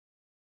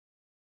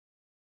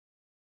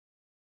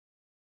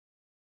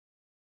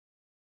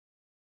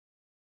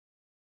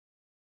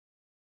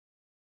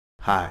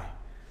Hi,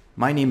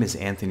 my name is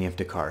Anthony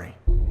Eftekhari,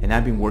 and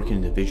I've been working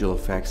in the visual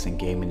effects and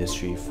game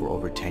industry for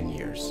over 10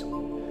 years.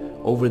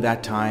 Over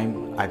that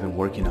time, I've been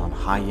working on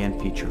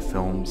high-end feature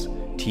films,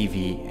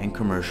 TV, and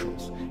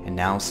commercials, and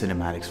now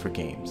cinematics for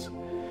games.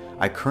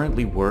 I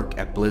currently work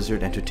at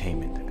Blizzard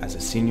Entertainment as a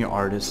senior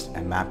artist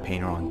and map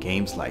painter on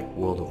games like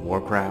World of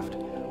Warcraft,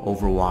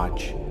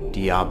 Overwatch,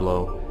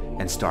 Diablo,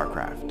 and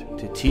StarCraft,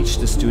 to teach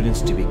the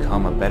students to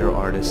become a better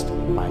artist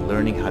by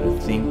learning how to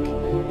think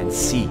and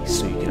see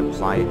so you can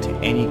apply it to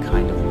any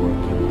kind of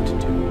work you want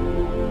to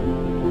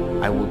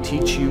do. I will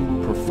teach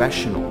you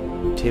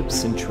professional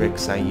tips and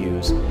tricks I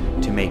use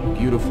to make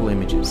beautiful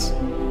images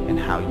and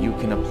how you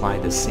can apply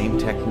the same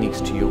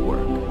techniques to your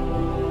work.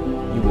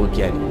 You will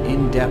get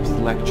in-depth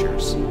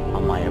lectures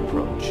on my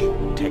approach,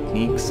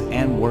 techniques,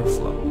 and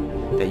workflow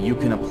that you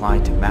can apply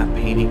to map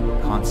painting,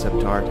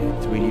 concept art, and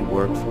 3D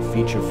work for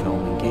feature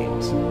film and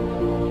games.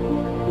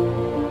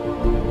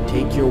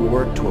 Take your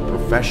work to a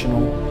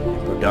professional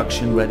and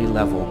production-ready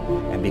level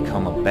and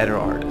become a better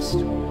artist.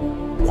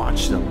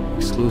 Watch them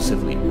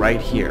exclusively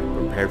right here,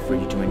 prepared for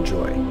you to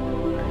enjoy.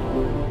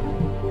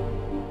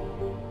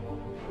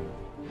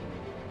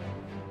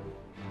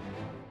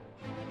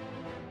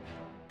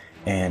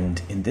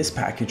 And in this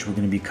package, we're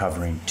going to be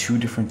covering two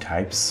different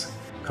types,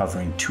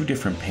 covering two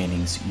different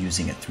paintings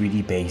using a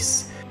 3D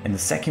base. In the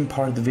second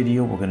part of the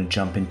video, we're going to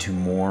jump into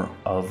more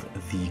of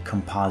the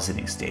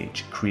compositing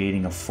stage,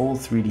 creating a full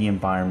 3D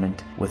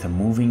environment with a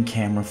moving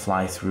camera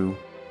fly-through.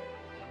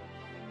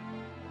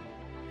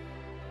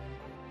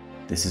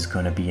 This is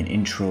going to be an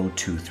intro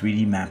to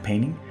 3D map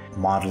painting,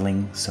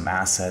 modeling some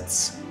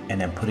assets,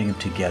 and then putting them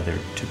together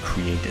to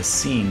create a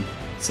scene,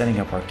 setting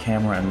up our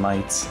camera and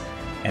lights,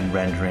 and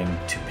rendering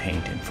to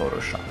paint in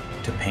Photoshop.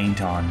 To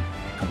paint on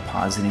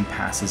compositing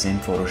passes in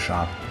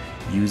Photoshop,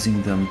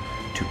 using them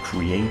to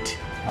create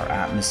our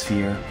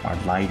atmosphere, our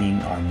lighting,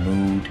 our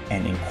mood,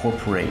 and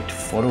incorporate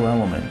photo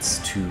elements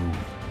to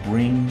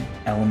bring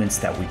elements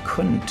that we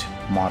couldn't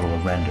model or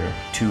render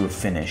to a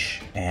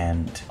finish,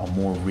 and a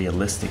more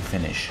realistic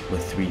finish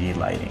with 3D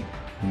lighting.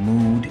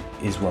 Mood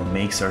is what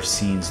makes our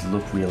scenes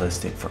look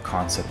realistic for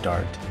concept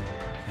art,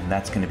 and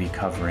that's going to be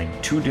covering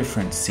two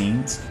different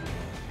scenes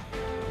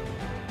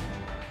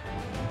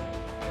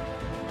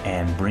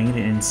and bringing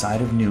it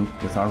inside of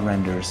Nuke with our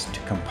renders to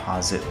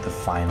composite the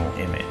final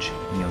image.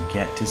 You'll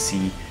get to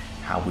see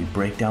how we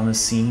break down the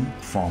scene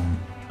from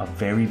a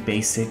very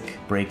basic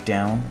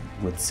breakdown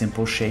with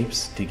simple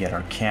shapes to get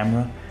our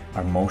camera,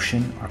 our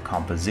motion, our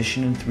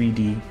composition in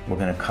 3D. We're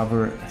going to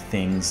cover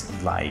things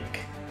like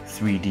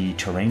 3D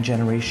terrain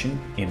generation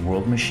in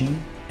World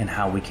Machine and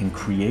how we can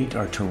create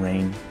our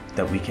terrain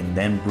that we can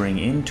then bring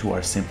into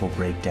our simple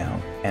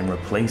breakdown and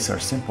replace our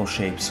simple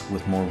shapes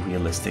with more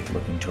realistic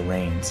looking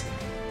terrains.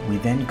 We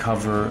then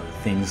cover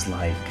things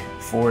like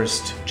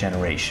forest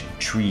generation,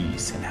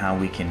 trees, and how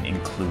we can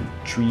include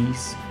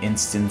trees,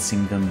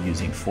 instancing them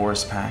using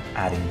forest pack,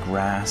 adding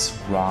grass,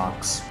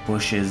 rocks,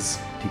 bushes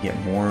to get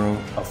more of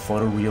a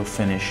photoreal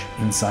finish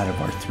inside of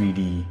our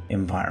 3D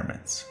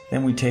environments.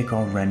 Then we take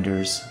our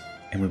renders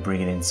and we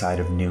bring it inside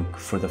of Nuke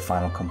for the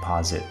final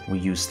composite. We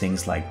use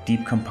things like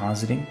deep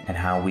compositing and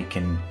how we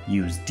can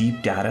use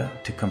deep data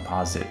to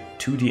composite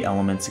 2D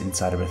elements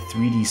inside of a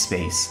 3D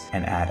space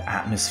and add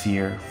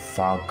atmosphere,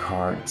 fog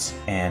cards,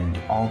 and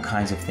all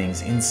kinds of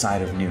things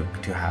inside of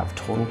Nuke to have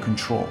total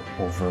control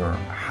over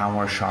how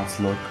our shots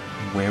look,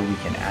 where we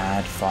can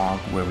add fog,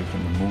 where we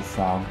can remove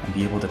fog, and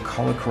be able to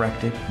color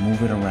correct it,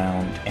 move it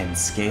around, and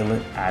scale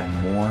it, add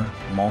more,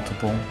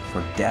 multiple.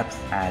 For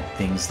depth, add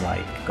things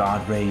like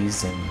God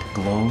rays and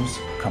glows,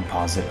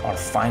 composite our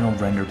final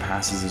render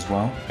passes as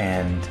well,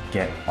 and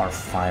get our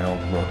final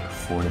look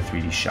for the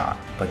 3D shot.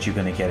 But you're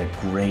going to get a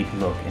great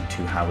look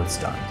into how it's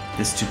done.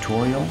 This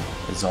tutorial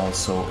is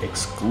also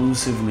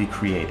exclusively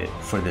created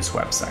for this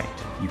website.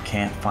 You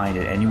can't find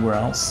it anywhere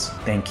else.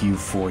 Thank you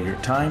for your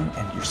time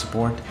and your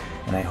support,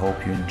 and I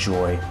hope you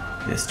enjoy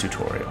this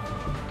tutorial.